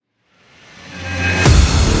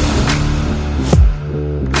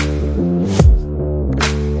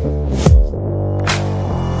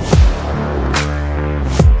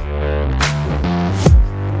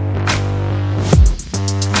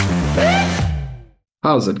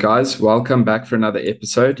How's it, guys? Welcome back for another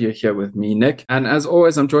episode. You're here with me, Nick. And as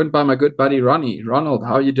always, I'm joined by my good buddy, Ronnie. Ronald,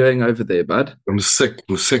 how are you doing over there, bud? I'm sick,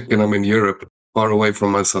 and I'm in Europe, far away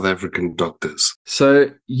from my South African doctors.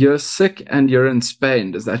 So you're sick and you're in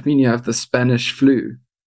Spain. Does that mean you have the Spanish flu?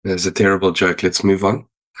 There's a terrible joke. Let's move on.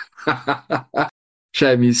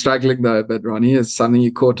 Shame you're struggling though a bit, Ronnie. It's something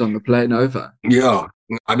you caught on the plane over. Yeah,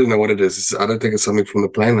 I don't know what it is. I don't think it's something from the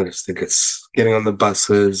plane. I just think it's getting on the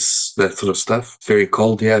buses, that sort of stuff. Very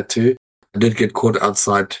cold here too. I did get caught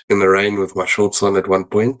outside in the rain with my shorts on at one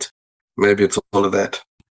point. Maybe it's all of that.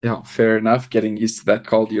 Yeah, fair enough. Getting used to that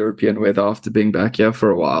cold European weather after being back here for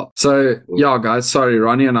a while. So, yeah, guys, sorry,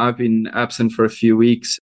 Ronnie and I have been absent for a few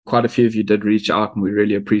weeks. Quite a few of you did reach out, and we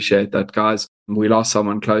really appreciate that, guys. We lost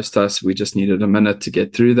someone close to us. We just needed a minute to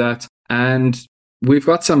get through that. And we've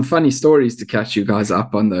got some funny stories to catch you guys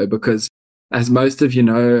up on, though, because as most of you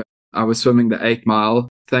know, I was swimming the 8 Mile.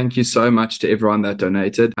 Thank you so much to everyone that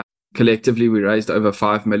donated. Collectively, we raised over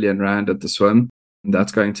 5 million Rand at the swim. And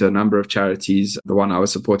that's going to a number of charities. The one I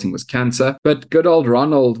was supporting was cancer. But good old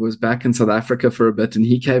Ronald was back in South Africa for a bit, and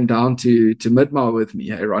he came down to Midmar with me.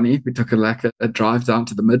 Hey, Ronnie, we took a drive down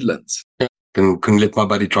to the Midlands. Couldn't let my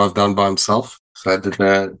buddy drive down by himself. So I did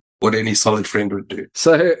what any solid friend would do.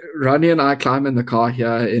 So Ronnie and I climb in the car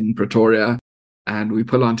here in Pretoria, and we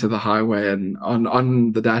pull onto the highway, and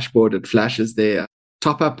on the dashboard it flashes there,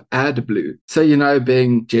 top up ad blue. So,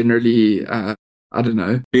 being generally,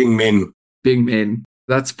 Being men.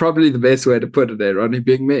 That's probably the best way to put it there, Ronnie,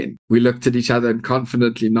 being men. We looked at each other and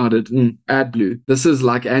confidently nodded, ad blue. This is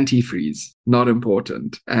like antifreeze, not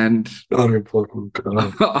important. And Not important.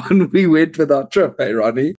 on we went with our trip, hey,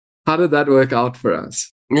 Ronnie. How did that work out for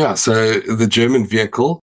us? Yeah, so the German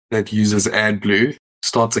vehicle that uses AdBlue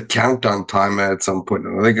starts a countdown timer at some point.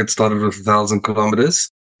 I think it started with 1,000 kilometers.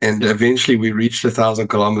 And eventually we reached 1,000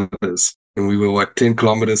 kilometers. And we were, 10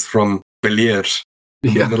 kilometers from Villiers,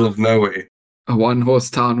 in the middle of nowhere. A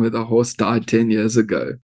one-horse town where the horse died 10 years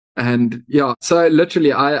ago. And yeah, so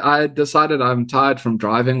literally I decided I'm tired from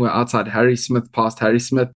driving. We're outside past Harry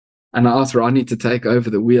Smith. And I asked Ronnie to take over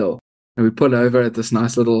the wheel. And we pull over at this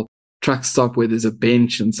nice little truck stop where there's a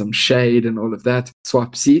bench and some shade and all of that.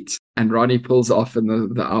 Swap seats. And Ronnie pulls off in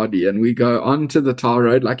the Audi. And we go onto the tar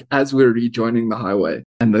road, like as we're rejoining the highway.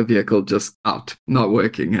 And the vehicle just out, not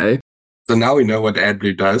working, hey? So now we know what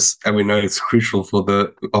AdBlue does, and we know it's crucial for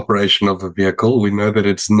the operation of a vehicle. We know that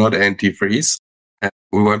it's not antifreeze. And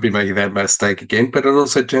we won't be making that mistake again, but it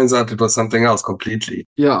also turns out it was something else completely.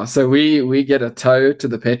 Yeah, so we get a tow to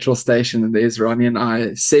the petrol station, and there's Ronnie and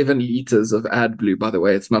I, 7 liters of AdBlue, by the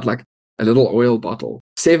way. It's not like a little oil bottle.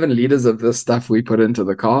 7 liters of this stuff we put into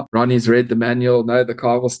the car. Ronnie's read the manual. No, the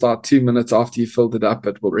car will start 2 minutes after you filled it up.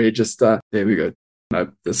 It will register. There we go. No,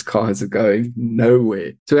 this car is going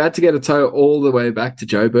nowhere. So we had to get a tow all the way back to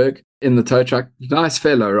Joburg in the tow truck. Nice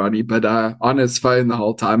fellow, Ronnie, but on his phone the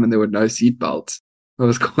whole time, and there were no seatbelts. It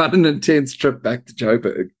was quite an intense trip back to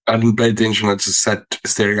Joburg. I didn't pay attention. I just sat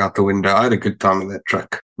staring out the window. I had a good time in that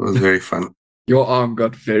truck. It was very fun. Your arm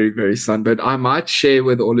got very, very sunburned. I might share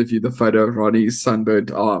with all of you the photo of Ronnie's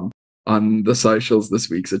sunburned arm on the socials this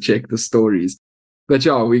week, so check the stories. But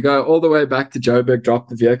yeah, we go all the way back to Joburg, drop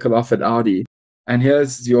the vehicle off at Audi. And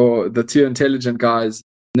here's the 2 intelligent guys,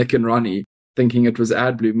 Nick and Ronnie, thinking it was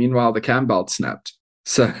AdBlue. Meanwhile, the cam belt snapped.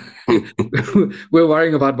 So we're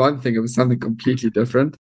worrying about one thing. It was something completely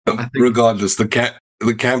different. Regardless, the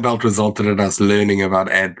cam belt resulted in us learning about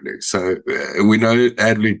AdBlue. So we know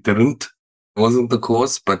AdBlue wasn't the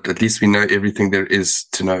cause, but at least we know everything there is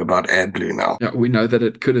to know about AdBlue now. Yeah, we know that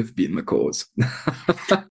it could have been the cause.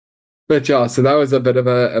 But yeah, so that was a bit of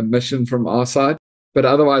a mission from our side. But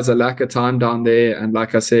otherwise, a lack of time down there. And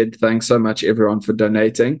like I said, thanks so much, everyone, for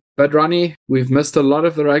donating. But Ronnie, we've missed a lot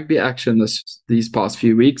of the rugby action these past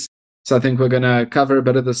few weeks. So I think we're going to cover a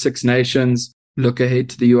bit of the Six Nations, look ahead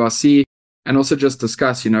to the URC, and also just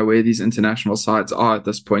discuss, where these international sides are at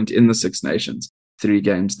this point in the Six Nations, 3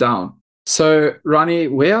 games down. So, Ronnie,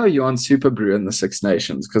 where are you on Super Brew in the Six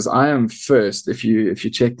Nations? Because I am first. If you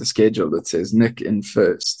check the schedule, it says Nick in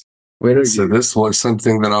first. Where are so you? This was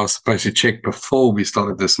something that I was supposed to check before we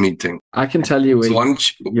started this meeting. I can tell you where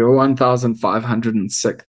you're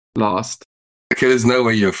 1,506 last. Okay, there's no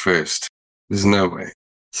way you're first. There's no way.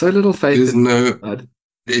 So little faith. There's no.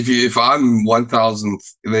 If I'm 1,000,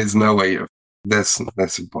 there's no way you're. That's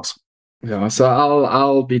impossible. Yeah. So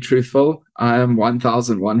I'll be truthful. I am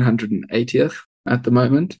 1,180th at the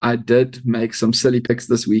moment. I did make some silly picks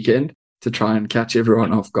this weekend to try and catch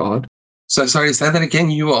everyone off guard. So sorry, say that again.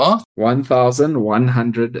 You are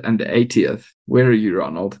 1,180th. Where are you,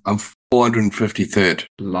 Ronald? I'm 453rd.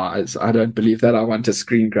 Lies. I don't believe that. I want a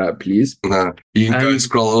screen grab, please. No, you can go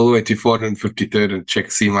scroll all the way to 453rd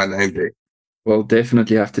and see my name there. We'll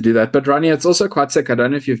definitely have to do that. But Ronnie, it's also quite sick. I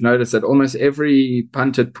don't know if you've noticed that almost every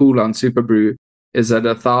punted pool on Super Brew is at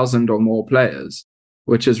 1,000 or more players,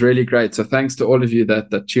 which is really great. So thanks to all of you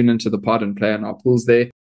that tune into the pod and play on our pools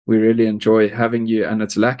there. We really enjoy having you. And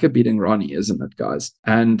it's Lacquer beating Ronnie, isn't it, guys?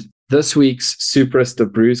 And this week's Superist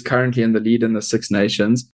of Brews, currently in the lead in the Six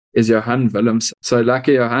Nations, is Johan Willems. So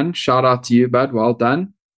Lacquer Johan, shout out to you, bud. Well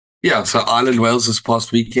done. Yeah, so Ireland Wales this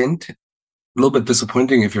past weekend. A little bit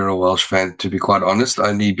disappointing if you're a Welsh fan, to be quite honest,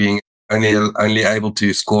 only able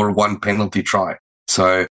to score one penalty try.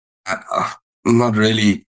 So not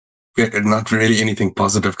really anything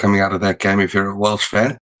positive coming out of that game if you're a Welsh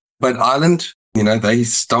fan. But Ireland, they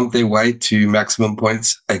stomped their way to maximum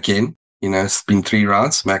points again. It's been 3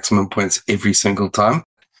 rounds, maximum points every single time.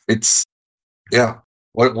 It's, yeah.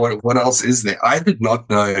 What else is there? I did not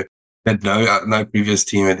know that no previous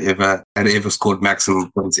team had ever scored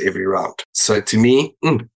maximum points every round. So to me,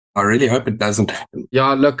 I really hope it doesn't happen.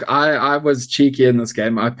 Yeah, look, I was cheeky in this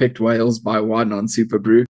game. I picked Wales by 1 on Super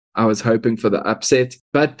Brew. I was hoping for the upset.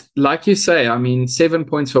 But like you say, 7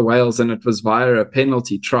 points for Wales, and it was via a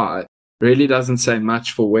penalty try. Really doesn't say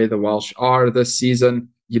much for where the Welsh are this season.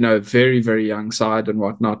 Very, very young side and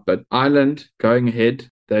whatnot. But Ireland going ahead,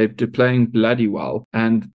 they're playing bloody well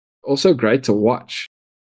and also great to watch.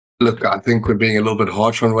 Look, I think we're being a little bit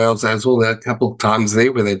harsh on Wales as well. There are a couple of times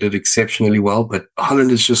there where they did exceptionally well, but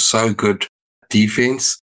Ireland is just so good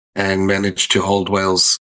defense and managed to hold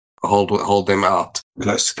Wales, hold them out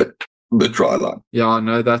close to the try line. Yeah,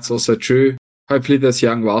 no, that's also true. Hopefully this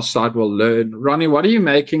young Welsh side will learn. Ronnie, what are you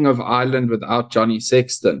making of Ireland without Johnny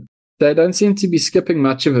Sexton? They don't seem to be skipping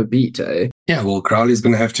much of a beat, eh? Yeah, well, Crowley's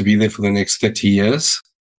going to have to be there for the next 30 years.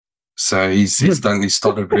 So he's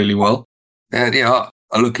started really well. And yeah,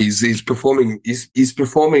 look, he's performing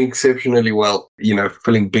exceptionally well,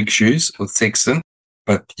 filling big shoes with Sexton.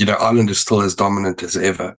 But, Ireland is still as dominant as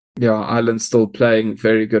ever. Yeah, Ireland's still playing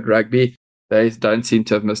very good rugby. They don't seem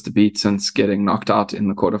to have missed a beat since getting knocked out in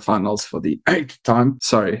the quarterfinals for the 8th time.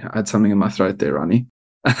 Sorry, I had something in my throat there, Ronnie.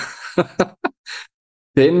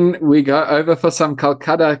 Then we go over for some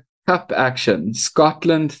Calcutta Cup action.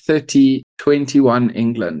 Scotland 30, 21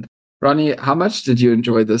 England. Ronnie, how much did you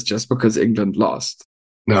enjoy this just because England lost?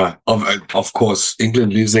 No, of course.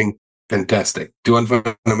 England losing, fantastic. Duhan van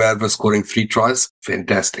der Merwe scoring 3 tries,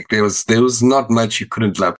 fantastic. There was not much you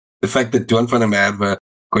couldn't love. The fact that Duhan van der Merwe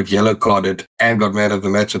got yellow carded and got man of the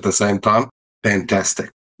match at the same time, fantastic.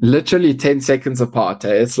 Literally 10 seconds apart.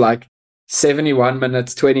 It's like 71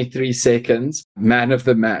 minutes, 23 seconds, man of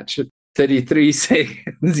the match. 33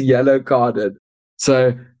 seconds, yellow carded.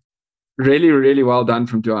 So really, really well done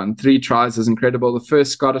from Duhan. 3 tries is incredible. The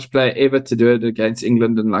first Scottish player ever to do it against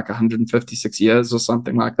England in like 156 years or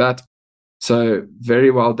something like that. So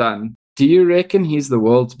very well done. Do you reckon he's the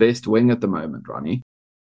world's best wing at the moment, Ronnie?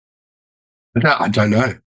 No, I don't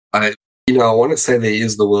know. I want to say that he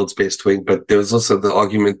is the world's best wing, but there was also the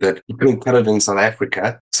argument that he couldn't cut it in South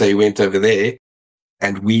Africa, so he went over there,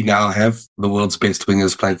 and we now have the world's best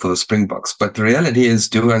wingers playing for the Springboks. But the reality is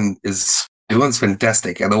Duhan's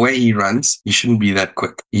fantastic, and the way he runs, he shouldn't be that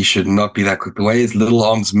quick. He should not be that quick. The way his little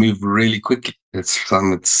arms move really quickly,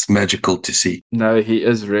 it's magical to see. No, he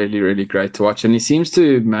is really, really great to watch, and he seems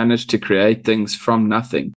to manage to create things from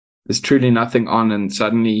nothing. There's truly nothing on, and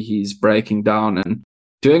suddenly he's breaking down and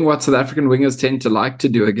doing what South African wingers tend to like to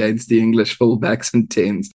do against the English fullbacks and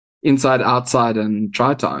 10s, inside, outside, and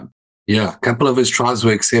try time. Yeah, a couple of his tries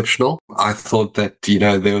were exceptional. I thought that,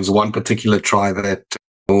 there was one particular try that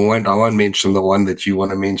I won't mention the one that you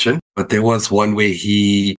want to mention, but there was one where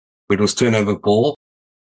it was turnover ball,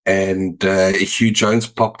 and Hugh Jones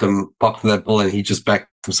popped that ball, and he just backed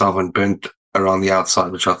himself and burnt around the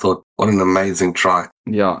outside, which I thought, what an amazing try.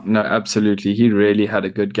 Yeah, no, absolutely. He really had a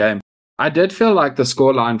good game. I did feel like the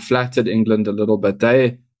scoreline flattered England a little bit.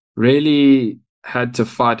 They really had to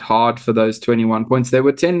fight hard for those 21 points. They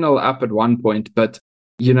were 10-0 up at one point, but,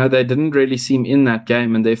 they didn't really seem in that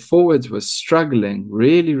game, and their forwards were struggling,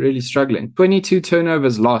 really, really struggling. 22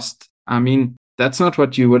 turnovers lost. That's not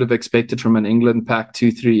what you would have expected from an England pack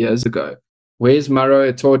 2-3 years ago. Where's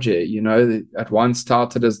Maro Itoje? At once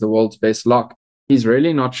touted as the world's best lock. He's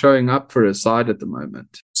really not showing up for his side at the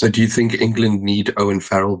moment. So do you think England need Owen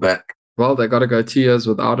Farrell back? Well, they got to go 2 years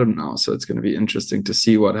without him now, so it's going to be interesting to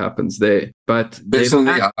see what happens there. But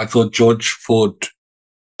personally, I thought George Ford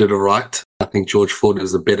did all right. I think George Ford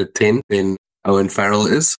is a better 10 than Owen Farrell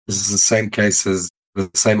is. This is the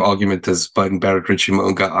same argument as Beauden Barrett, Richie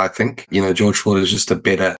Mo'unga, I think. George Ford is just a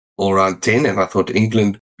better all-round 10, and I thought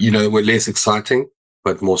England, were less exciting,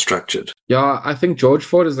 but more structured. Yeah, I think George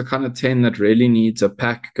Ford is the kind of 10 that really needs a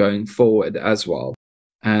pack going forward as well.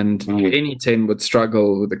 And any 10 would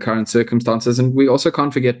struggle with the current circumstances. And we also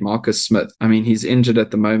can't forget Marcus Smith. I mean, he's injured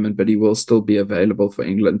at the moment, but he will still be available for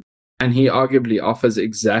England. And he arguably offers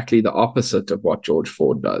exactly the opposite of what George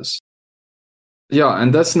Ford does. Yeah,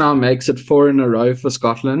 and this now makes it 4 in a row for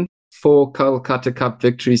Scotland. 4 Calcutta Cup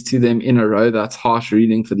victories to them in a row. That's harsh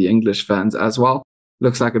reading for the English fans as well.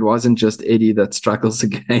 Looks like it wasn't just Eddie that struggles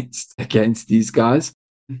against these guys.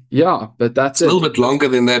 Yeah, but that's a little bit longer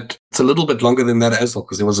than that. It's a little bit longer than that as well,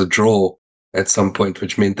 because there was a draw at some point,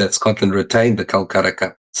 which meant that Scotland retained the Calcutta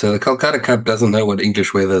Cup. So the Calcutta Cup doesn't know what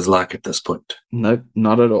English weather is like at this point. Nope,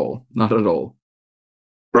 not at all. Not at all.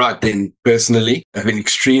 Right then, personally, I have an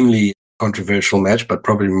extremely controversial match, but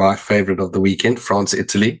probably my favorite of the weekend,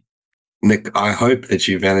 France-Italy. Nick, I hope that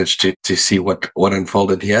you managed to see what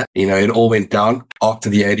unfolded here. It all went down after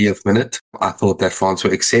the 80th minute. I thought that France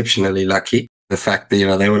were exceptionally lucky. The fact that,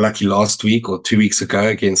 they were lucky last week or 2 weeks ago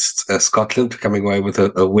against Scotland, coming away with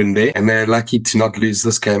a win there. And they're lucky to not lose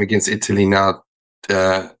this game against Italy now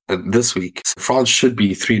this week. So France should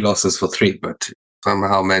be 3 losses for 3, but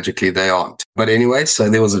somehow magically they aren't. But anyway, so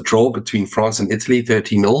there was a draw between France and Italy,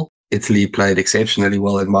 13-0. Italy played exceptionally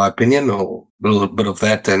well, in my opinion, or a little bit of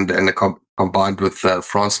that, and combined with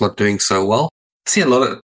France not doing so well. I see a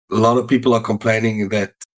lot of people are complaining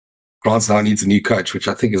that France now needs a new coach, which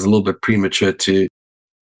I think is a little bit premature to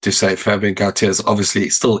say. Fabien Galtier is obviously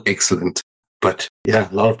still excellent, but yeah,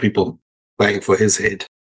 a lot of people playing for his head.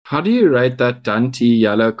 How do you rate that Dante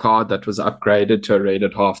yellow card that was upgraded to a red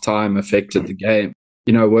at halftime affected the game?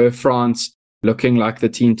 Were France looking like the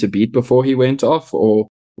team to beat before he went off, or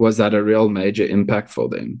was that a real major impact for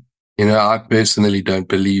them? I personally don't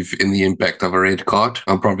believe in the impact of a red card.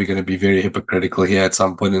 I'm probably going to be very hypocritical here at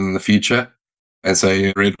some point in the future and say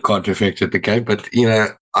a red card affected the game. But,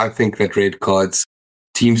 I think that red cards,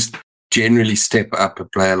 teams generally step up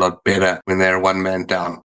and play a lot better when they're one man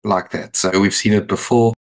down like that. So we've seen it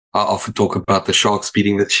before. I often talk about the Sharks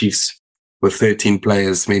beating the Chiefs with 13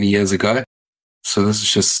 players many years ago. So this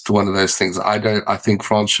is just one of those things. I think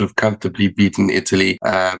France should have comfortably beaten Italy,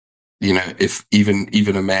 if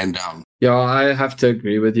even a man down. Yeah, I have to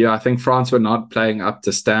agree with you. I think France were not playing up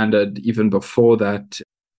to standard even before that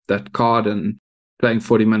card, and playing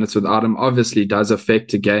 40 minutes without him obviously does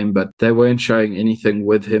affect a game, but they weren't showing anything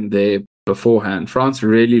with him there beforehand. France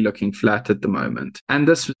really looking flat at the moment. And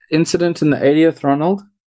this incident in the 80th, Ronald?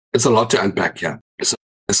 It's a lot to unpack, yeah.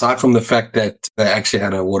 Aside from the fact that they actually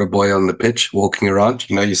had a water boy on the pitch walking around,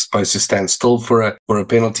 you're supposed to stand still for a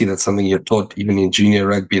penalty. That's something you're taught even in junior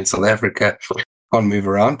rugby in South Africa. Can't move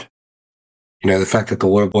around. The fact that the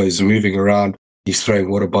water boy is moving around, he's throwing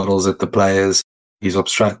water bottles at the players, he's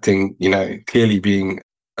obstructing, clearly being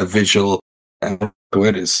a visual, and the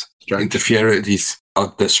word is interference. He's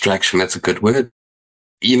not distraction. That's a good word.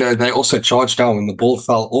 They also charged down when the ball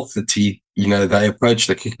fell off the tee. They approached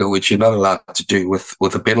the kicker, which you're not allowed to do with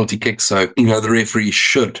a penalty kick. So, the referee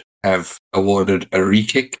should have awarded a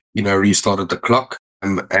re-kick, restarted the clock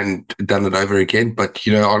and done it over again. But,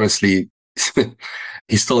 honestly,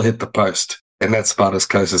 he still hit the post, and that's about as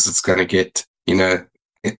close as it's going to get,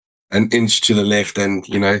 an inch to the left, and,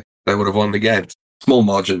 they would have won the game. Small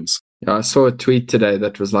margins. Yeah, I saw a tweet today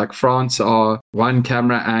that was like, France are 1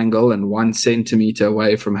 camera angle and 1 centimeter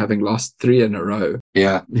away from having lost 3 in a row.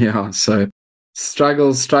 Yeah. Yeah, so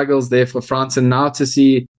struggles there for France. And now to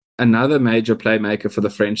see another major playmaker for the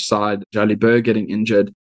French side, Jalibert, getting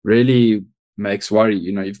injured, really makes worry.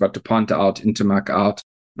 You've got Dupont out, Intermac out.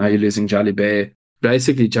 Now you're losing Jalibert.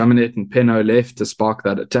 Basically, Jaminet and Penaud left to spark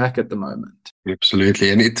that attack at the moment. Absolutely.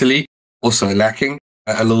 And Italy also lacking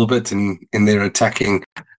a little bit in their attacking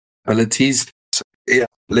abilities. So, yeah,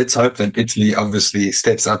 let's hope that Italy obviously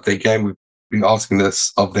steps up their game. We've been asking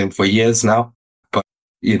this of them for years now, but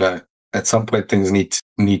at some point things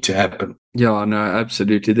need to happen. Yeah, no,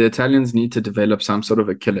 absolutely. The Italians need to develop some sort of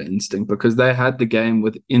a killer instinct, because they had the game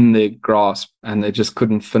within their grasp and they just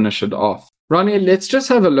couldn't finish it off. Ronnie, let's just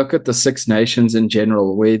have a look at the Six Nations in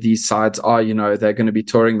general, where these sides are. They're going to be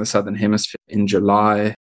touring the Southern Hemisphere in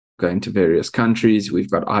July, going to various countries.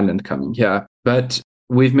 We've got Ireland coming here, but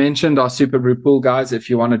we've mentioned our Super Brew pool, guys. If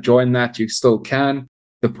you want to join that, you still can.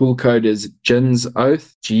 The pool code is Gins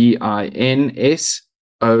Oath, GINSOATH.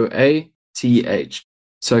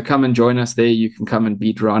 So come and join us there. You can come and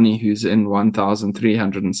beat Ronnie, who's in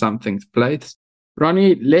 1,300 and something place.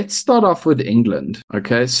 Ronnie, let's start off with England.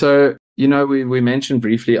 Okay, so, we mentioned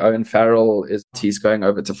briefly Owen Farrell he's going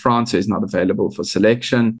over to France, so he's not available for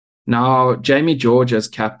selection. Now, Jamie George as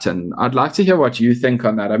captain, I'd like to hear what you think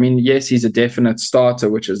on that. I mean, yes, he's a definite starter,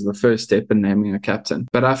 which is the first step in naming a captain.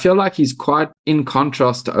 But I feel like he's quite in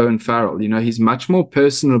contrast to Owen Farrell. You know, he's much more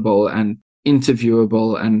personable and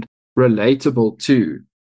interviewable and relatable too.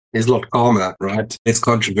 He's a lot calmer, right? It's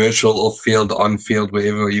controversial off field, on field,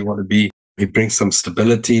 wherever you want to be. He brings some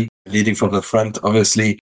stability, leading from the front.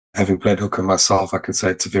 Obviously, having played hooker myself, I can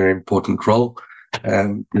say it's a very important role.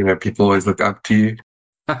 You know, people always look up to you.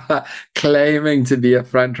 Claiming to be a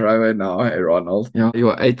front rower now, hey Ronald. Yeah,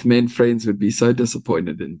 your 8 men friends would be so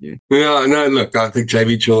disappointed in you. Yeah, no, look, I think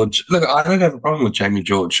Jamie George, look, I don't have a problem with Jamie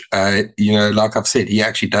George. You know, like I've said, he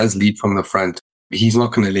actually does lead from the front. He's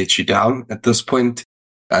not going to let you down at this point.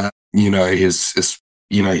 You know,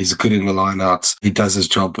 he's good in the lineouts. He does his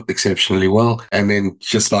job exceptionally well. And then,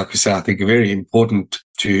 just like you say, I think very important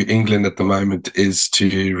to England at the moment is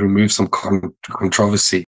to remove some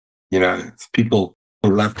controversy. You know, people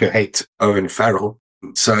love to hate Owen Farrell.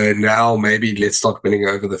 So now maybe let's start winning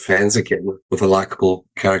over the fans again with a likable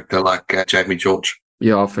character like Jamie George.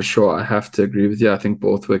 Yeah, for sure. I have to agree with you. I think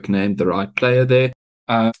Borthwick named the right player there.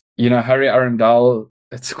 You know, Harry Arundel,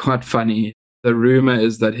 it's quite funny. The rumor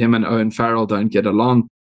is that him and Owen Farrell don't get along.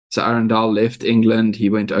 So Arundel left England. He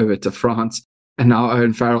went over to France. And now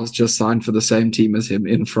Owen Farrell's just signed for the same team as him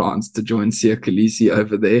in France to join Siya Kolisi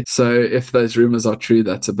over there. So if those rumors are true,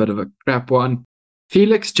 that's a bit of a crap one.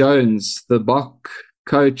 Felix Jones, the Bok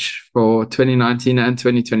coach for 2019 and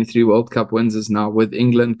 2023 World Cup wins, is now with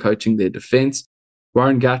England coaching their defense.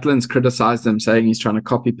 Warren Gatland's criticized him, saying he's trying to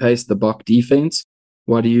copy-paste the Bok defense.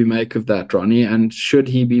 What do you make of that, Ronnie? And should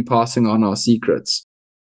he be passing on our secrets?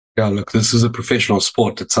 Yeah, look, this is a professional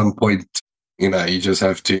sport. At some point, you know, you just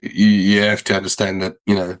have to, you have to understand that,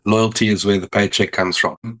 you know, loyalty is where the paycheck comes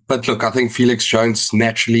from. But look, I think Felix Jones,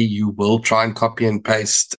 naturally, you will try and copy and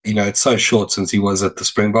paste. You know, it's so short since he was at the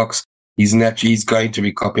Springboks. He's going to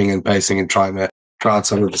be copying and pasting and trying to try out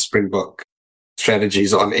some of the Springbok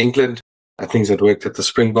strategies on England, things that worked at the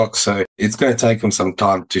Springboks. So it's going to take him some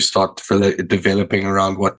time to start developing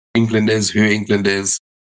around what England is, who England is.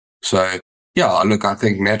 So yeah, look, I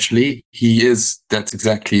think naturally that's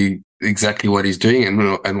exactly what he's doing.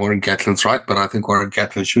 And Warren Gatland's right. But I think Warren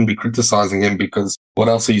Gatland shouldn't be criticizing him, because what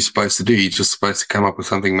else are you supposed to do? You're just supposed to come up with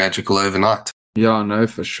something magical overnight. Yeah, no,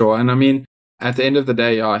 for sure. And I mean, at the end of the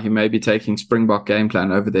day, yeah, he may be taking Springbok game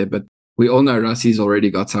plan over there, but we all know Russie's already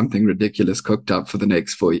got something ridiculous cooked up for the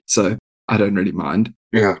next 4 years. So I don't really mind.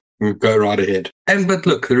 Yeah, go right ahead. But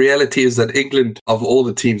look, the reality is that England, of all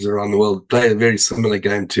the teams around the world, play a very similar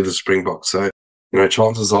game to the Springboks. So, you know,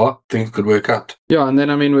 chances are things could work out. Yeah, and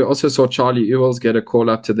then, I mean, we also saw Charlie Ewells get a call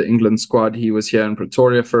up to the England squad. He was here in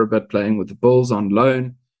Pretoria for a bit, playing with the Bulls on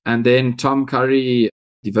loan. And then Tom Curry,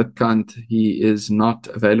 die Witkant, he is not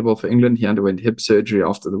available for England. He underwent hip surgery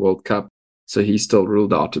after the World Cup, so he's still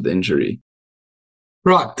ruled out of the injury.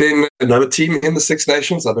 Right, then another team in the Six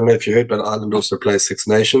Nations. I don't know if you heard, but Ireland also plays Six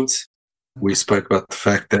Nations. We spoke about the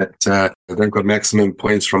fact that they've got maximum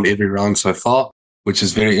points from every round so far, which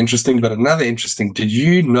is very interesting. But another interesting, did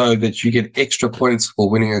you know that you get extra points for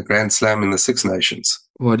winning a Grand Slam in the Six Nations?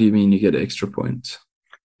 What do you mean you get extra points?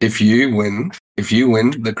 If you win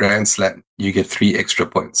the Grand Slam, you get 3 extra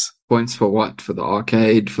points. Points for what? For the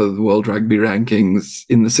arcade, for the World Rugby rankings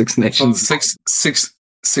in the Six Nations?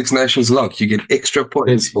 Six Nations log, you get extra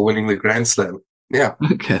points for winning the Grand Slam. Yeah.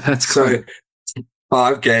 Okay, that's cool. So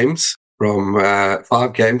 5 games from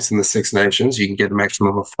 5 games in the Six Nations, you can get a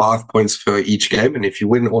maximum of 5 points for each game. And if you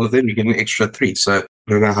win all of them, you get an extra 3. So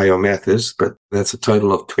I don't know how your math is, but that's a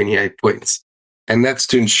total of 28 points. And that's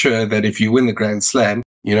to ensure that if you win the Grand Slam,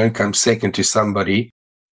 you don't come second to somebody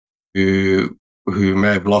who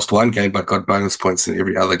may have lost one game but got bonus points in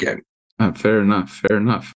every other game. Oh, fair enough.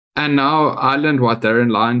 And now Ireland, they're in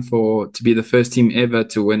line to be the first team ever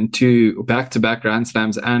to win 2 back-to-back Grand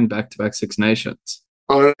Slams and back-to-back Six Nations.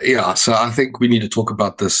 Yeah, so I think we need to talk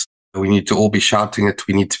about this. We need to all be shouting it.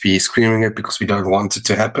 We need to be screaming it, because we don't want it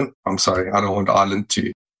to happen. I'm sorry, I don't want Ireland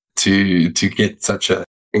to get such an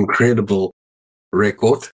incredible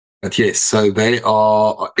record. But yes, so they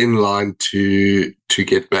are in line to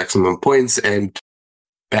get maximum points and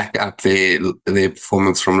back up their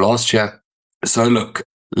performance from last year. So look,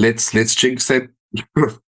 let's jinx them.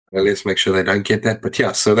 Let's make sure they don't get that. But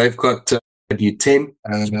yeah, so they've got a new 10.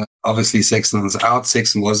 Obviously, Sexton's out.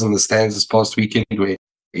 Sexton was in the stands this past weekend, where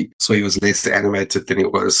he was less animated than he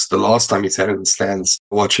was the last time he sat in the stands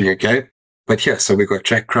watching a game. But yeah, so we've got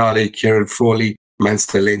Jack Crowley, Kieran Frawley,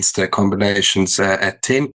 Munster, Leinster combinations at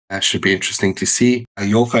 10. That should be interesting to see.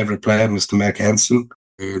 Your favourite player, Mr. Mac Hansen,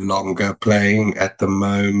 no longer playing at the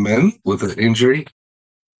moment with an injury.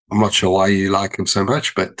 I'm not sure why you like him so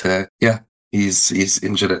much, but yeah, he's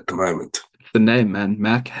injured at the moment. The name, man,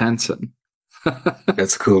 Mac Hansen.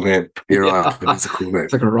 That's a cool name. You're Yeah. right. It's a cool name.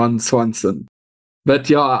 It's like a Ron Swanson. But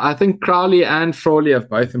yeah, I think Crowley and Frawley have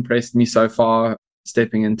both impressed me so far,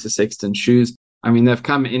 stepping into Sexton's shoes. I mean, they've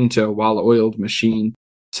come into a well-oiled machine,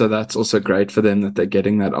 so that's also great for them that they're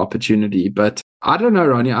getting that opportunity. But I don't know,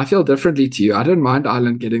 Ronnie, I feel differently to you. I don't mind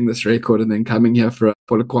Ireland getting this record and then coming here for a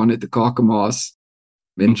Polokwane at the Kakamas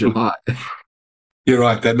in July. You're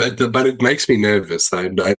right, but it makes me nervous,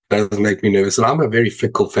 though. It does make me nervous. And I'm a very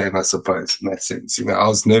fickle fan, I suppose, in that sense. You know, I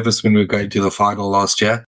was nervous when we were going to the final last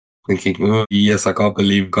year, thinking, oh, yes, I can't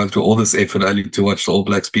believe we've gone through all this effort only to watch the All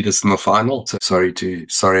Blacks beat us in the final. So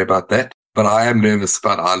sorry about that. But I am nervous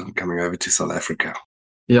about Ireland coming over to South Africa.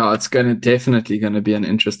 Yeah, it's definitely going to be an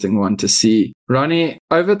interesting one to see. Ronnie,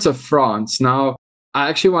 over to France. Now, I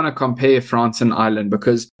actually want to compare France and Ireland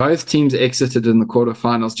because both teams exited in the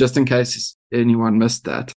quarterfinals, just in case anyone missed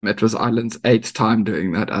that. It was Ireland's 8th time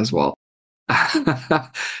doing that as well.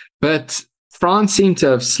 But France seem to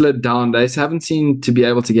have slid down. They haven't seemed to be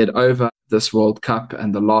able to get over this World Cup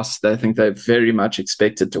and the loss. They think they very much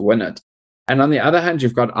expected to win it. And on the other hand,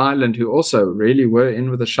 you've got Ireland, who also really were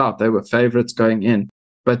in with a shout. They were favourites going in.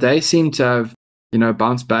 But they seem to have,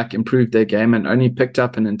 bounced back, improved their game, and only picked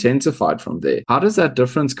up and intensified from there. How does that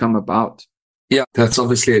difference come about? Yeah, that's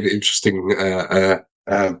obviously an interesting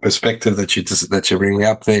perspective that you're bringing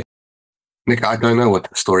up there. Nick, I don't know what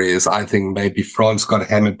the story is. I think maybe France got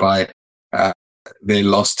hammered by their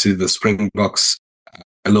loss to the Springboks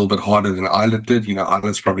a little bit harder than Ireland did.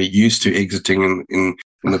 Ireland's probably used to exiting in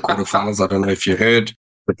the quarterfinals. I don't know if you heard,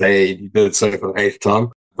 but they did so for the 8th time.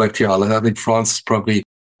 But yeah, I think France is probably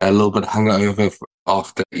a little bit hungover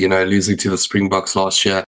after, losing to the Springboks last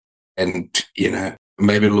year, and,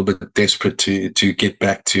 maybe a little bit desperate to get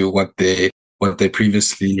back to what they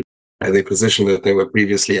previously, their position that they were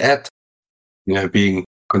previously at, being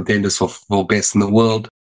contenders for best in the world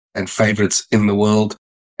and favorites in the world.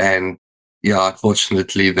 And yeah,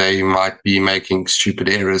 unfortunately, they might be making stupid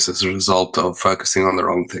errors as a result of focusing on the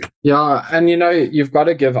wrong thing. Yeah, and you've got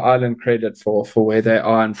to give Ireland credit for where they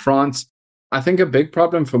are. In France, I think a big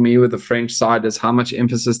problem for me with the French side is how much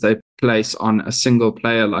emphasis they place on a single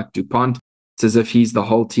player like Duhan. It's as if he's the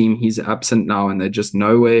whole team. He's absent now and they're just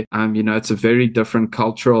nowhere. It's a very different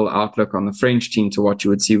cultural outlook on the French team to what you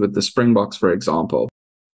would see with the Springboks, for example.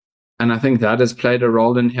 And I think that has played a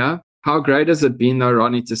role in here. How great has it been, though,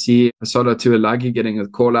 Ronnie, to see Tuilagi getting a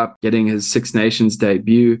call-up, getting his Six Nations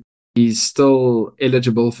debut. He's still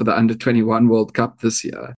eligible for the Under-21 World Cup this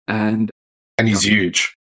year. And he's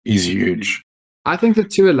huge. He's huge. I think the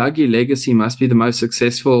Tuilagi legacy must be the most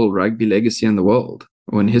successful rugby legacy in the world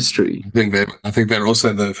or in history. I think they're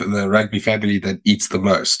also the rugby family that eats the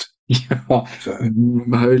most. Yeah. So.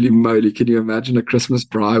 Holy moly. Can you imagine a Christmas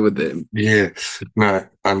braai with them? Yeah. No,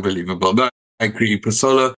 unbelievable. No, I agree.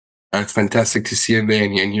 Pasola, it's fantastic to see him there,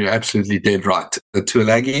 and you're absolutely dead right. The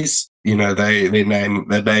Tuilagis,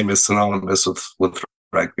 their name is synonymous with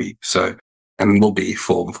rugby. So, and will be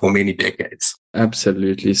for many decades.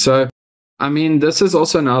 Absolutely. So, this is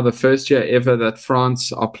also now the first year ever that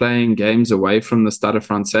France are playing games away from the Stade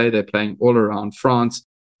Francais. They're playing all around France.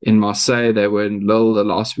 In Marseille, they were in Lille the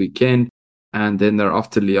last weekend, and then they're off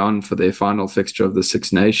to Lyon for their final fixture of the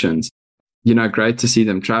Six Nations. Great to see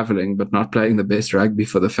them traveling, but not playing the best rugby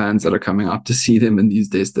for the fans that are coming up to see them in these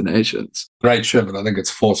destinations. Great show, but I think it's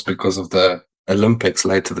forced because of the Olympics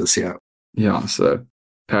later this year. Yeah, so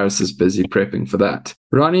Paris is busy prepping for that.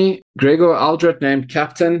 Ronnie, Gregor Aldrit named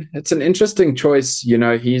captain. It's an interesting choice.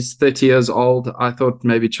 He's 30 years old. I thought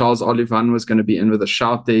maybe Charles Olivan was going to be in with a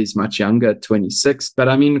shout there. He's much younger at 26. But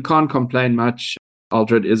can't complain much.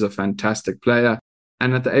 Aldrit is a fantastic player.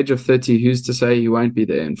 And at the age of 30, who's to say he won't be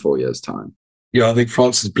there in 4 years' time? Yeah, I think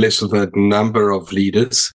France is blessed with a number of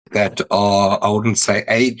leaders that are, I wouldn't say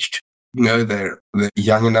aged. They're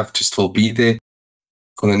young enough to still be there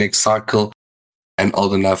for the next cycle, and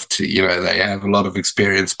old enough to, they have a lot of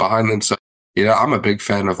experience behind them. So, I'm a big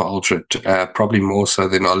fan of Aldrit, probably more so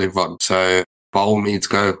than Olivan. So, by all means,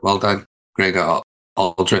 go. Well done, Gregor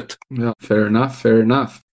Aldrit. Yeah, fair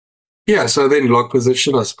enough. Yeah, so then lock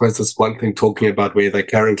position, I suppose that's one thing, talking about where they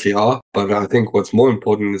currently are. But I think what's more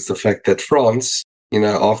important is the fact that France,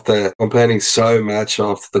 after complaining so much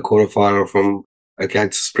after the quarterfinal from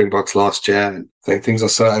against Springboks last year, and I think things are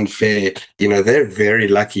so unfair, they're very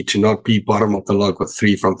lucky to not be bottom of the log with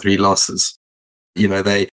 3 from 3 losses. There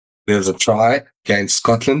was a try against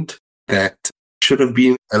Scotland that should have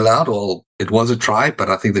been allowed. Well, it was a try, but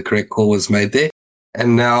I think the correct call was made there.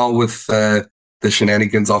 And now with the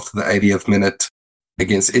shenanigans after the 80th minute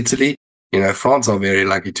against Italy, France are very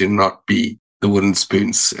lucky to not be the wooden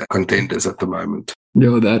spoons contenders at the moment.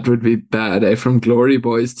 No, that would be bad. From glory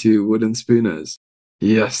boys to wooden spooners.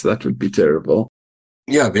 Yes, that would be terrible.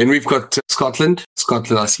 Yeah, then we've got Scotland.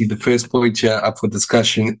 Scotland, I see the first point here up for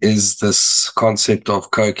discussion is this concept of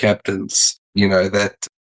co-captains. That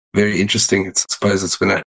very interesting. I suppose it's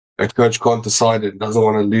when a coach can't decide and doesn't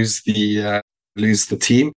want to lose the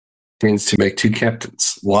team, tends to make two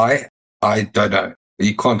captains. Why? I don't know.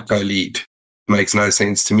 You can't co-lead. Makes no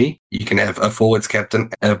sense to me. You can have a forwards captain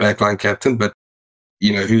and a backline captain, but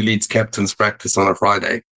who leads captain's practice on a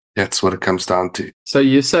Friday? That's what it comes down to. So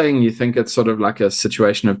you're saying you think it's sort of like a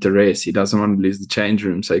situation of duress. He doesn't want to lose the change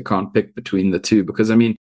room, so he can't pick between the two. Because,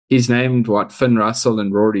 he's named, Finn Russell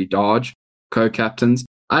and Rory Dodge, co-captains.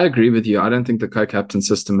 I agree with you. I don't think the co-captain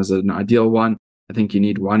system is an ideal one. I think you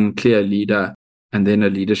need one clear leader and then a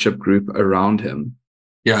leadership group around him.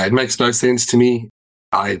 Yeah, it makes no sense to me.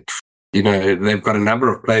 They've got a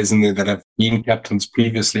number of players in there that have been captains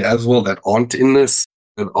previously as well that aren't in this,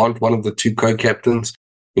 that aren't one of the two co-captains.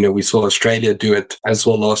 We saw Australia do it as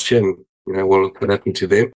well last year, and, what happened to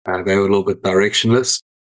them. They were a little bit directionless.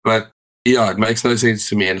 But, yeah, it makes no sense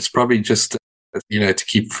to me. And it's probably just, to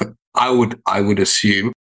keep, I would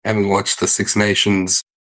assume, having watched the Six Nations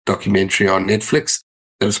documentary on Netflix,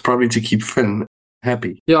 that it's probably to keep Finn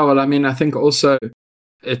happy. Yeah, well, I think also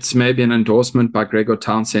it's maybe an endorsement by Gregor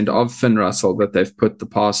Townsend of Finn Russell that they've put the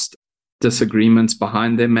past disagreements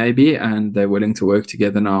behind them maybe, and they're willing to work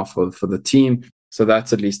together now for the team. So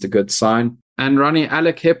that's at least a good sign. And Ronnie,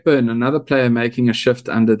 Alec Hepburn, another player making a shift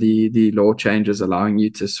under the law changes, allowing you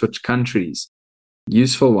to switch countries.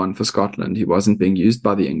 Useful one for Scotland. He wasn't being used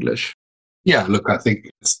by the English. Yeah, look, I think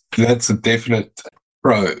that's a definite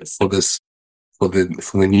pro for this, for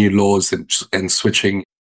the new laws and switching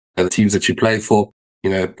the teams that you play for.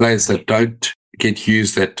 Players that don't get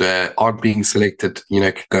used, that aren't being selected,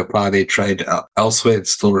 can go apply their trade elsewhere and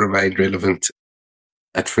still remain relevant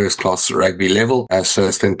at first-class rugby level. So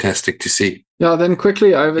it's fantastic to see. Yeah, then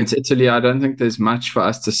quickly over to Italy. I don't think there's much for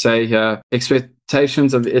us to say here.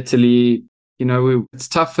 Expectations of Italy, it's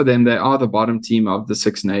tough for them. They are the bottom team of the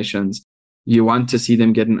Six Nations. You want to see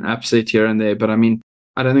them get an upset here and there, but I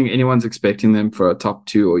don't think anyone's expecting them for a top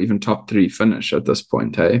 2 or even top 3 finish at this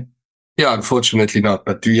point, hey? Yeah, unfortunately not.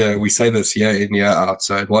 But we say this year in, year out.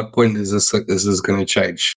 So at what point is this going to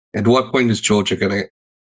change? At what point is Georgia going to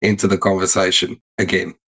enter the conversation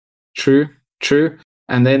again? True.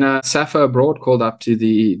 And then Safa abroad called up to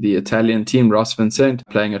the Italian team, Ross Vincent,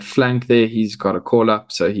 playing at flank there. He's got a call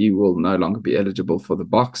up, so he will no longer be eligible for the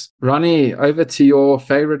box. Ronnie, over to your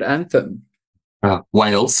favorite anthem.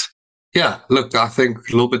 Wales. Yeah, look, I think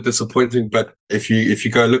a little bit disappointing, but if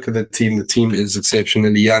you go look at the team is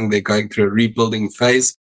exceptionally young. They're going through a rebuilding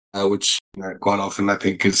phase, which quite often I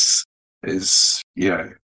think is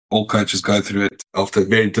all coaches go through it after a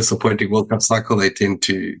very disappointing World Cup cycle. They tend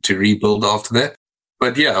to rebuild after that.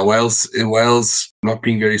 But yeah, Wales not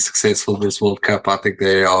being very successful this World Cup. I think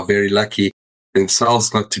they are very lucky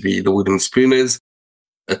themselves not to be the wooden spooners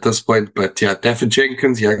at this point. But yeah, Daffy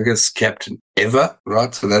Jenkins, youngest captain ever,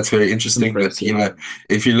 right? So that's very interesting. Impressive. But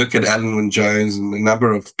if you look at Alan Wynne-Jones and a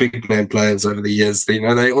number of big name players over the years,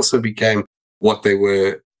 they also became what they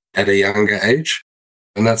were at a younger age.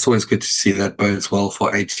 And that's always good to see. That bodes well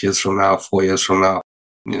for 8 years from now, 4 years from now.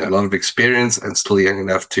 A lot of experience and still young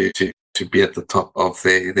enough to be at the top of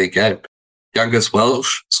their game. Youngest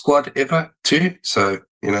Welsh squad ever too. So,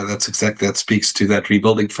 that speaks to that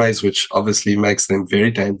rebuilding phase, which obviously makes them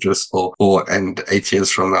very dangerous for 4 and 8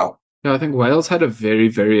 years from now. Yeah, I think Wales had a very,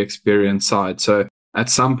 very experienced side. So at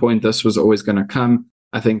some point, this was always going to come.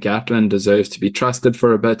 I think Gatland deserves to be trusted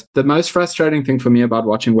for a bit. The most frustrating thing for me about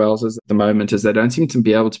watching Wales at the moment is they don't seem to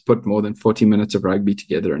be able to put more than 40 minutes of rugby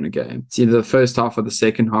together in a game. It's either the first half or the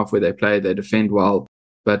second half where they defend well,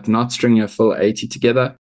 but not stringing a full 80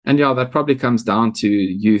 together. And yeah, that probably comes down to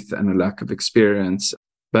youth and a lack of experience.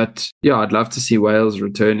 But yeah, I'd love to see Wales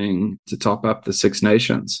returning to top up the Six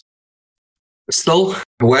Nations. Still,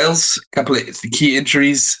 Wales, a couple of the key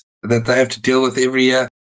injuries that they have to deal with every year.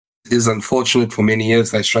 Is unfortunate. For many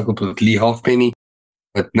years they struggled with Lee Halfpenny,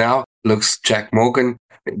 but now looks Jack Morgan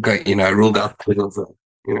ruled out because of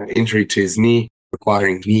injury to his knee,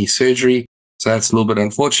 requiring knee surgery. So that's a little bit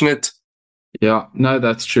unfortunate. Yeah, no,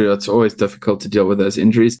 that's true. It's always difficult to deal with those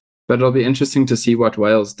injuries, but it'll be interesting to see what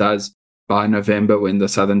Wales does by November when the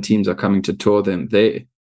southern teams are coming to tour them there.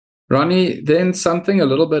 Ronnie, then something a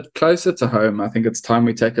little bit closer to home. I think it's time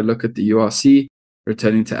we take a look at the URC.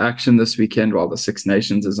 Returning to action this weekend while the Six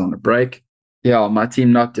Nations is on a break. Yeah, my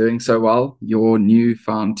team not doing so well. Your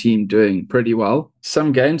newfound team doing pretty well.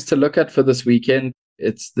 Some games to look at for this weekend.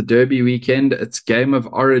 It's the Derby weekend. It's Game of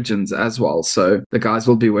Origins as well. So the guys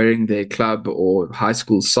will be wearing their club or high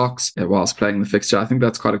school socks whilst playing the fixture. I think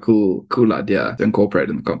that's quite a cool idea to incorporate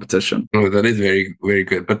in the competition. Oh, that is very, very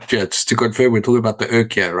good. But yeah, just to confirm, we're talking about the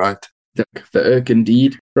Urk here, right? The Urk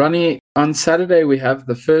indeed. Ronnie, on Saturday we have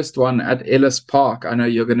the first one at Ellis Park. I know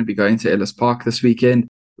you're going to be going to Ellis Park this weekend.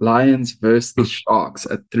 Lions versus the Sharks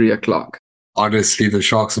at 3:00. Honestly, the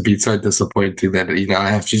Sharks have been so disappointing that,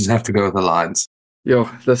 I just have to go with the Lions. Yo,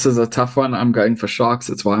 this is a tough one. I'm going for Sharks.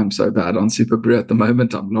 That's why I'm so bad on Super Brew at the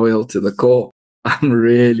moment. I'm loyal to the core. I'm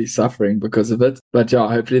really suffering because of it. But yeah,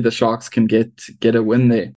 hopefully the Sharks can get a win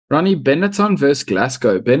there. Ronnie, Benetton versus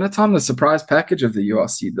Glasgow. Benetton, the surprise package of the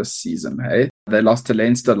URC this season, hey? They lost to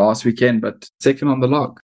Leinster last weekend, but second on the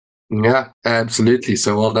log. Yeah, absolutely.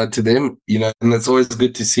 So well done to them. And it's always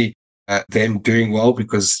good to see them doing well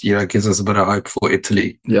because, it gives us a bit of hope for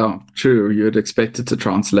Italy. Yeah, true. You'd expect it to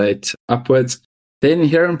translate upwards. Then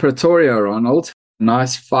here in Pretoria, Ronald,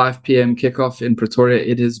 nice 5 p.m. kickoff in Pretoria.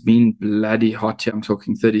 It has been bloody hot here. I'm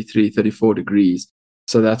talking 33, 34 degrees.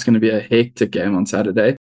 So that's going to be a hectic game on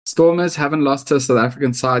Saturday. Stormers haven't lost to a South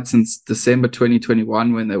African side since December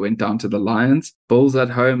 2021 when they went down to the Lions. Bulls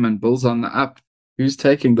at home and Bulls on the up. Who's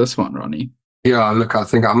taking this one, Ronnie? Yeah, look, I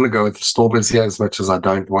think I'm going to go with the Stormers here as much as I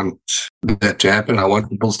don't want that to happen. I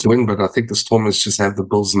want the Bulls to win, but I think the Stormers just have the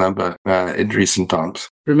Bulls number in recent times.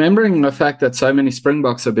 Remembering the fact that so many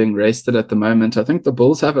Springboks are being rested at the moment, I think the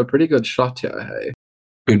Bulls have a pretty good shot here, hey?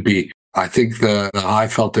 Could be. I think the high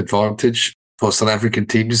felt advantage for South African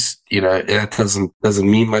teams, it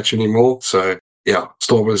doesn't mean much anymore. So, yeah,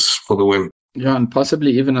 Stormers for the win. Yeah, and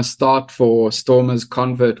possibly even a start for Stormers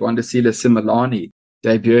convert Wandisile Similani,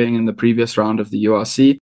 debuting in the previous round of the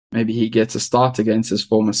URC. Maybe he gets a start against his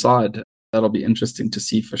former side. That'll be interesting to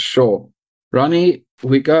see for sure. Ronnie,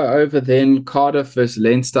 we go over then Cardiff versus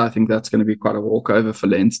Leinster. I think that's going to be quite a walkover for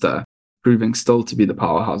Leinster, proving still to be the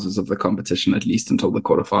powerhouses of the competition, at least until the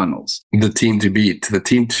quarterfinals. The team to beat,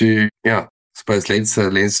 I suppose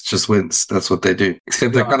Leinster just wins. That's what they do.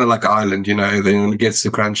 Except they're kind of like Ireland, then when it gets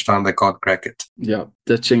to crunch time, they can't crack it. Yeah,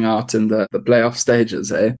 ditching out in the playoff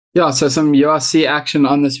stages, eh? Yeah, so some URC action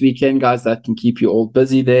on this weekend, guys, that can keep you all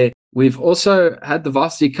busy there. We've also had the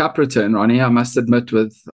Varsity Cup return, Ronnie, I must admit,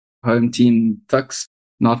 with home team Tuks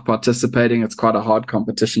not participating. It's quite a hard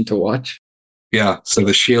competition to watch. Yeah, so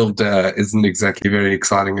the Shield isn't exactly very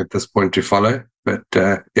exciting at this point to follow, but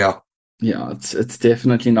yeah. Yeah, it's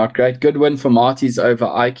definitely not great. Good win for Marty's over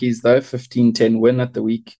Ikes, though. 15-10 win at the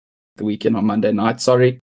weekend on Monday night,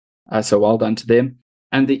 sorry. So well done to them.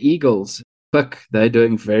 And the Eagles, look, they're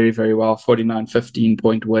doing very, very well. 49-15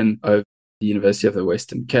 point win over the University of the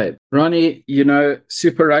Western Cape. Ronnie,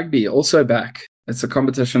 Super Rugby also back. It's a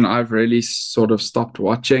competition I've really sort of stopped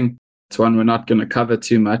watching. It's one we're not going to cover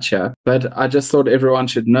too much here. But I just thought everyone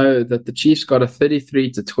should know that the Chiefs got a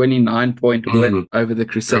 33-29 point win over the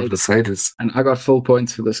Crusaders. And I got full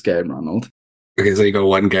points for this game, Ronald. Okay, so you got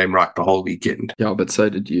one game right the whole weekend. Yeah, but so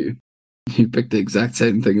did you. You picked the exact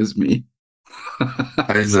same thing as me.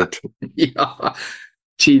 How is it? Yeah.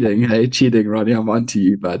 Cheating, hey? Cheating, Ronnie. I'm on to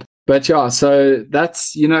you, bud. But yeah, so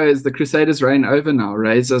that's, is the Crusaders' reign over now?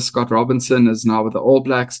 Razor Scott Robinson is now with the All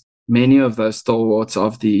Blacks. Many of those stalwarts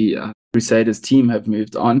of the Crusaders team have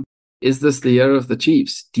moved on. Is this the year of the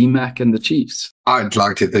Chiefs? D-Mac and the Chiefs? I'd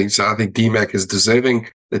like to think so. I think D-Mac is deserving.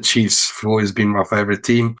 The Chiefs have always been my favorite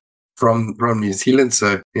team from New Zealand.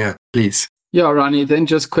 So, yeah, please. Yeah, Ronnie, then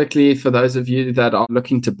just quickly, for those of you that are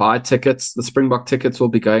looking to buy tickets, the Springbok tickets will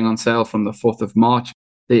be going on sale from the 4th of March.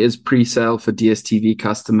 There is pre-sale for DSTV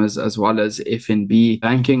customers as well as FNB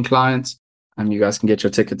banking clients. You guys can get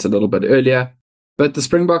your tickets a little bit earlier. But the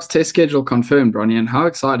Springboks test schedule confirmed, Ronnie, and how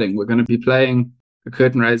exciting. We're going to be playing a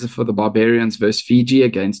curtain raiser for the Barbarians versus Fiji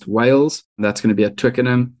against Wales. That's going to be at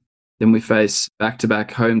Twickenham. Then we face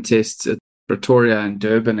back-to-back home tests at Pretoria and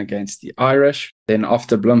Durban against the Irish. Then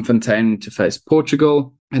after Bloemfontein to face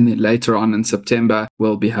Portugal. And then later on in September,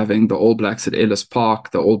 we'll be having the All Blacks at Ellis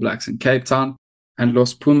Park, the All Blacks in Cape Town, and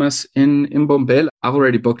Los Pumas in Mbombela. I've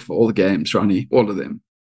already booked for all the games, Ronnie, all of them.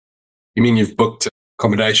 You mean you've booked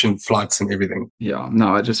accommodation, flights and everything? Yeah,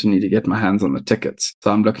 no, I just need to get my hands on the tickets.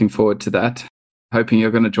 So I'm looking forward to that. Hoping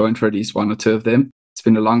you're going to join for at least one or two of them. It's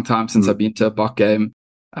been a long time since I've been to a Bok game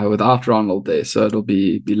without Ronald there, so it'll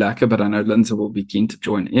be lacquer, but I know Lindsay will be keen to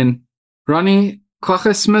join in. Ronnie,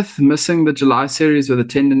 Kwagga Smith missing the July series with a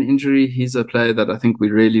tendon injury. He's a player that I think we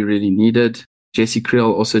really, really needed. Jesse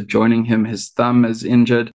Creel also joining him. His thumb is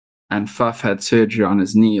injured, and Faf had surgery on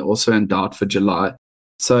his knee, also in doubt for July.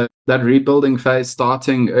 So that rebuilding phase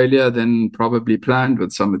starting earlier than probably planned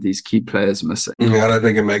with some of these key players missing. Yeah, I don't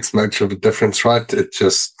think it makes much of a difference, right? It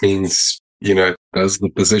just means those are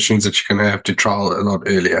the positions that you're going to have to trial a lot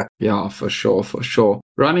earlier. Yeah, for sure, for sure.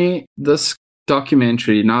 Ronnie, this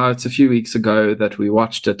documentary, now it's a few weeks ago that we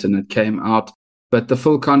watched it and it came out, but the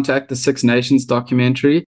Full Contact, the Six Nations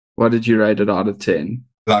documentary, what did you rate it out of 10?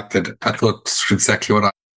 Liked it. I thought it's exactly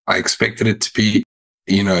what I expected it to be.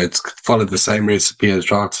 It's followed the same recipe as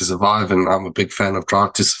Drive to Survive, and I'm a big fan of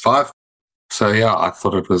Drive to Survive. So, yeah, I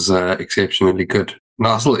thought it was exceptionally good.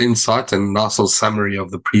 Nice little insight and nice little summary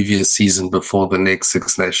of the previous season before the next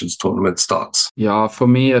Six Nations tournament starts. Yeah, for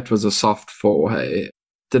me, it was a soft 4. Hey,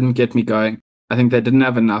 didn't get me going. I think they didn't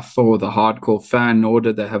have enough for the hardcore fan, nor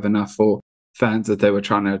did they have enough for fans that they were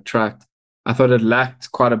trying to attract. I thought it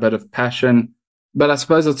lacked quite a bit of passion. But I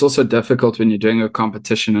suppose it's also difficult when you're doing a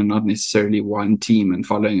competition and not necessarily one team and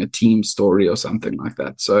following a team story or something like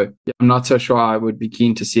that. So yeah, I'm not so sure I would be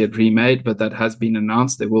keen to see it remade, but that has been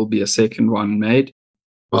announced. There will be a second one made.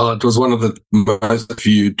 Well, it was one of the most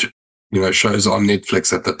viewed, shows on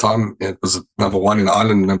Netflix at the time. It was number 1 in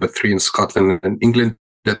Ireland, number 3 in Scotland and England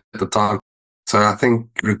at the time. So I think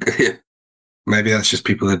maybe that's just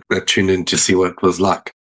people that tuned in to see what it was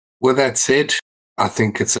like. With that said, I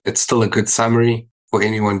think it's still a good summary for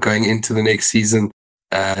anyone going into the next season,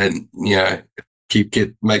 and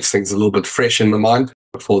makes things a little bit fresh in the mind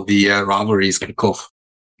before the rivalries kick off.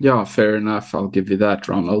 Yeah, fair enough. I'll give you that,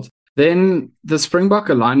 Ronald. Then the Springbok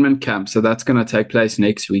alignment camp, so that's going to take place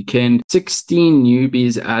next weekend. 16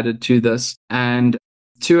 newbies added to this, and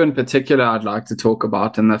 2 in particular I'd like to talk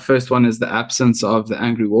about. And the first one is the absence of the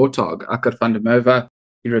Angry Warthog, Akker van der Merwe.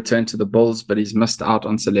 He returned to the Bulls, but he's missed out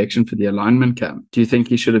on selection for the alignment camp. Do you think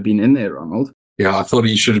he should have been in there, Ronald? Yeah, I thought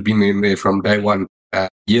he should have been in there from day one,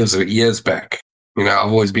 years back. I've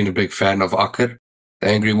always been a big fan of Akker, the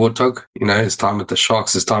Angry Warthog. His time at the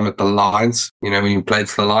Sharks, his time at the Lions. When he played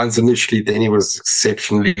for the Lions initially, then he was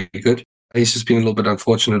exceptionally good. He's just been a little bit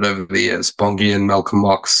unfortunate over the years. Bongi and Malcolm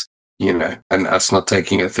Marx, and us not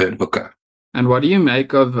taking a third hooker. And what do you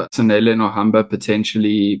make of Sanele Nohamba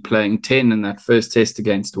potentially playing 10 in that first test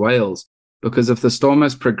against Wales? Because if the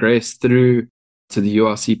Stormers progress through to the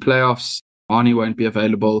URC playoffs, Arnie won't be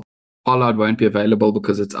available, Pollard won't be available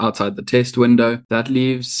because it's outside the test window. That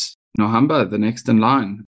leaves Nohamba the next in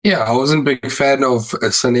line. Yeah, I wasn't a big fan of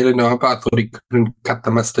Sanele Nohamba. I thought he couldn't cut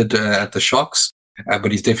the mustard at the Sharks,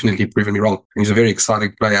 but he's definitely proven me wrong. He's a very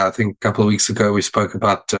exciting player. I think a couple of weeks ago we spoke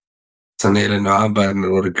about Sanele Nohamba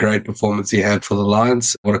and what a great performance he had for the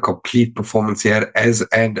Lions. What a complete performance he had as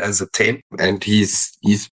a 10. And he's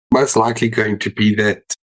most likely going to be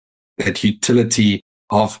that utility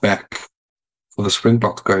halfback for the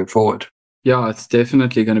Springboks going forward. Yeah, it's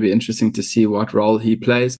definitely going to be interesting to see what role he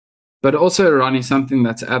plays. But also, Ronnie, something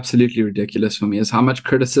that's absolutely ridiculous for me is how much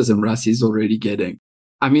criticism Rassie's already getting.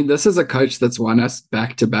 I mean, this is a coach that's won us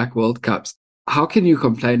back-to-back World Cups. How can you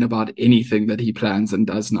complain about anything that he plans and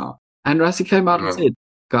does now? And Rassie came out and said,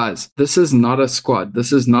 guys, this is not a squad.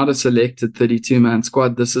 This is not a selected 32-man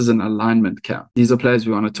squad. This is an alignment camp. These are players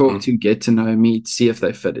we want to talk to, get to know, meet, see if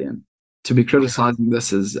they fit in. To be criticizing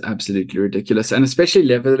this is absolutely ridiculous. And especially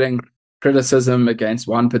leveling criticism against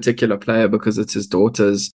one particular player because it's his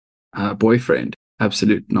daughter's boyfriend.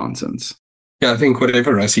 Absolute nonsense. Yeah, I think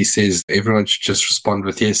whatever Rassie says, everyone should just respond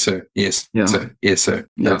with yes, sir. Yes, sir. Yes, sir.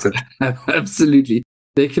 That's it. Absolutely.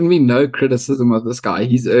 There can be no criticism of this guy.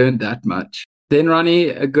 He's earned that much. Then Ronnie,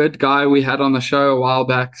 a good guy we had on the show a while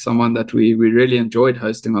back, someone that we really enjoyed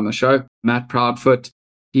hosting on the show, Matt Proudfoot.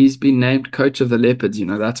 He's been named coach of the Leopards.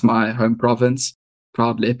 That's my home province.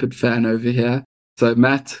 Proud Leopard fan over here. So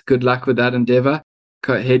Matt, good luck with that endeavor.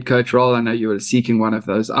 Head coach role, I know you were seeking one of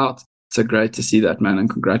those out. So great to see that, man, and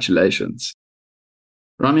congratulations.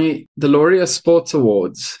 Ronnie, the Laureus Sports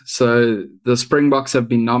Awards. So the Springboks have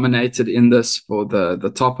been nominated in this for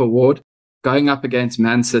the top award, going up against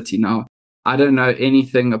Man City. Now, I don't know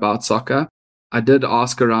anything about soccer. I did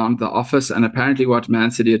ask around the office, and apparently what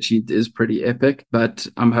Man City achieved is pretty epic, but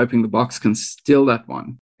I'm hoping the Boks can steal that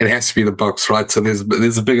one. It has to be the Boks, right? So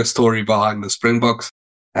there's a bigger story behind the Springboks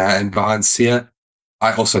and behind Sia.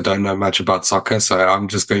 I also don't know much about soccer, so I'm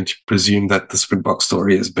just going to presume that the Springbok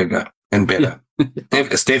story is bigger and better.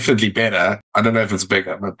 It's definitely better. I don't know if it's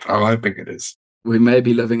bigger, but I'm hoping it is. We may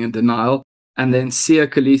be living in denial. And then Sia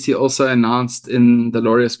Kolisi also announced in the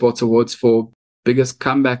Laureus Sports Awards for biggest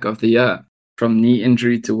comeback of the year, from knee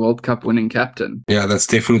injury to World Cup winning captain. Yeah, that's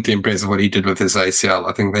definitely impressive what he did with his ACL.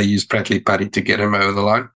 I think they used Pratley Putty to get him over the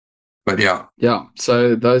line. But yeah. Yeah,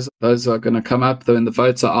 so those are going to come up. Though when the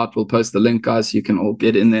votes are out, we'll post the link, guys, so you can all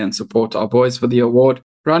get in there and support our boys for the award.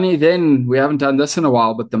 Ronnie, then, we haven't done this in a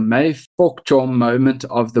while, but the May Fokjom moment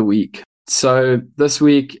of the week. So this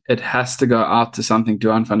week, it has to go out to something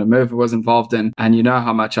Duhan van der Merwe was involved in. And you know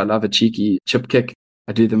how much I love a cheeky chip kick.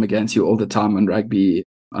 I do them against you all the time on Rugby,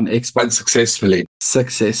 on Xbox. Unsuccessfully.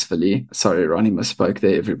 Successfully. Sorry, Ronnie misspoke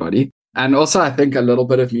there, everybody. And also, I think a little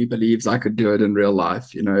bit of me believes I could do it in real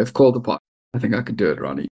life. You know, if called upon, I think I could do it,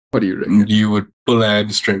 Ronnie. What do you reckon? You would pull a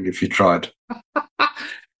hamstring if you tried.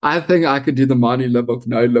 I think I could do the Mani Limbok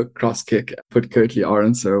no-look cross kick, put Curtly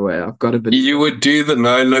Orense away. I've got to believe. You would do the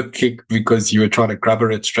no-look kick because you were trying to grabber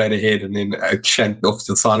it straight ahead and then shank off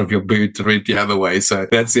the side of your boot to read the other way. So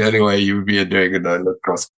that's the only way you would be doing a no-look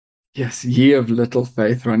cross. Yes, ye of little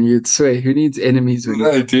faith, Ronnie. You'd swear, who needs enemies?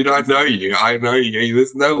 No, dude, I know you.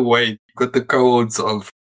 There's no way. You've got the cohorts of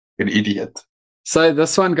an idiot. So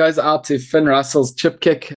this one goes out to Finn Russell's chip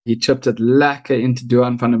kick. He chipped it lacquer into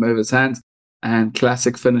Duhan van der Merwe's hands. And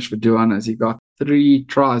classic finish for Duhan as he got 3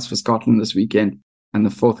 tries for Scotland this weekend and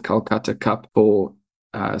the 4th Calcutta Cup for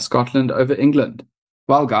Scotland over England.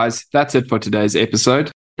 Well, guys, that's it for today's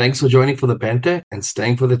episode. Thanks for joining for the banter and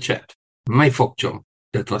staying for the chat. My fuck, John.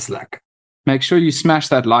 That was luck. Make sure you smash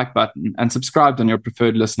that like button and subscribe on your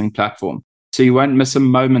preferred listening platform so you won't miss a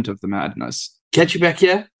moment of the madness. Catch you back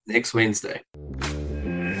here next Wednesday.